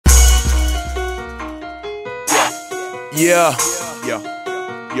Yeah.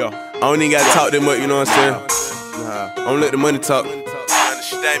 I don't even gotta talk that much, you know what I'm saying? I don't let the money talk.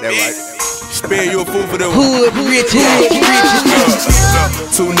 That right. Spare you a fool for the Hood rich.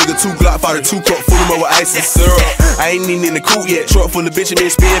 Two nigga, 2 Glock, fought a 2 cup, full of over ice and syrup. I ain't even in the coupe yet, truck full of bitches, been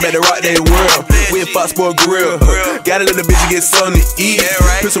spinning back to rock that world. We in Foxborough Grill, gotta let the bitch get something to eat.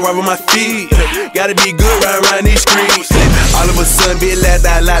 Pistol right on my feet, gotta be good round these streets. All of a sudden, bitch laughed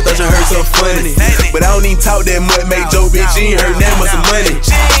out loud, thought you heard something funny. But I don't even talk that much, make joke, bitch, you ain't heard that much of money.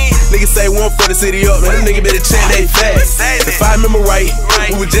 Niggas say one for the city up, man, them niggas better check they facts. If I remember right,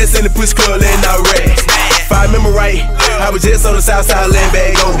 we were just in the push club letting out racks. If I remember right, I was just on the south side letting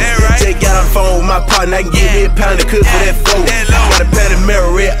back go. Just got on the phone with my partner, I can give me a pound of cook for that flow. Got a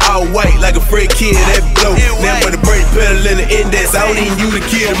Panamera red, all white, like a Fred kid, that blow. Now with the brake pedal in the index, I don't even use the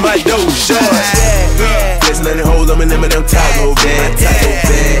kid in my dough. Shad. There's nothing hoes, I'm in them taco bag.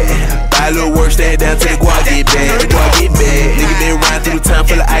 Buy a little work, stand down till the guap get bad. Nigga been riding through the town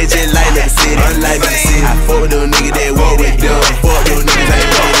full of ice, just like the city. Unlike the city, I fuck with them niggas that walk with them. Fuck them niggas I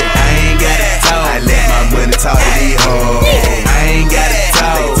ain't rollin'. I ain't gotta talk, I let my money talk to these hoes. I ain't gotta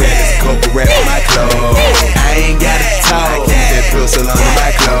talk, there's a couple rap on my clothes. I ain't gotta talk, keep that pistol under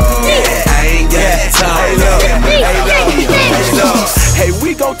my clothes. I ain't gotta talk, hey,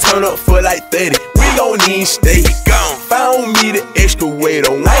 we gon' turn up for like 30. We gon' need stay gone. Found me the extra weight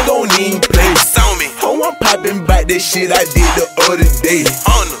on, I gon' need play. Ho, I'm poppin' back that shit I did the other day.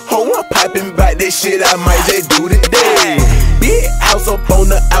 Ho, I'm poppin' back that shit I might just do today. Big house up on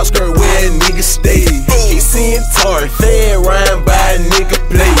the outskirt where a nigga stay. Keep seeing tar, fed round by a nigga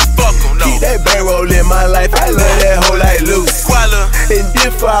play. Keep that barrel in my life, I love that hoe like loose. And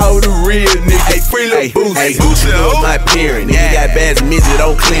then for all the real niggas, free little boost. Hey, Boosie know my parent, nigga got bags of midget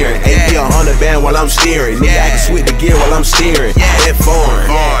on clearing. AP 100 band while I'm steering, nigga I can switch the gear while I'm steering. That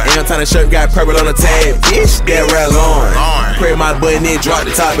foreign, ain't time the shirt got purple on the tag, bitch, that rail on. Pray my button in, drop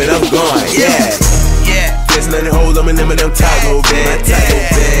the top and I'm gone, There's nothing hoes, I'm in them taco bag.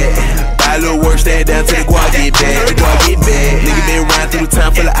 Buy a little work, stand down till the guap get bad. Nigga been riding through the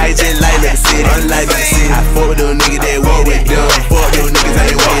town full of ice, just like the city. Unlike the city, I fuck with them niggas that walk with them. Fuck them niggas I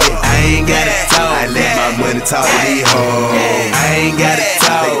ain't with it. I ain't gotta talk, I let my money talk to these hoes. I ain't gotta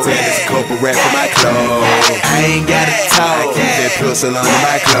talk, there's a couple rap for my clothes. I ain't gotta talk, keep that pistol under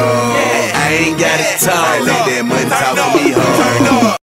my clothes. I ain't gotta talk, I let that money talk to these hoes.